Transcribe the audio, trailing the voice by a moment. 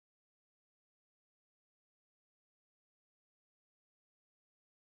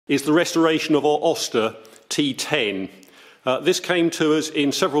is the restoration of our Auster T10. This came to us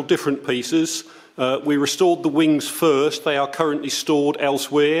in several different pieces. We restored the wings first. They are currently stored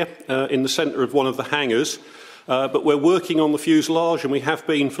elsewhere in the centre of one of the hangars. But we're working on the fuselage, and we have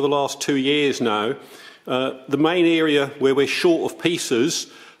been for the last 2 years now. The main area where we're short of pieces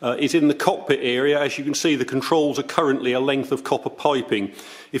is in the cockpit area. As you can see, the controls are currently a length of copper piping.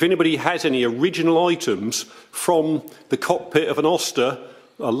 If anybody has any original items from the cockpit of an Auster,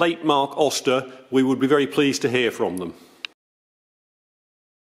 a late Mark Auster, we would be very pleased to hear from them.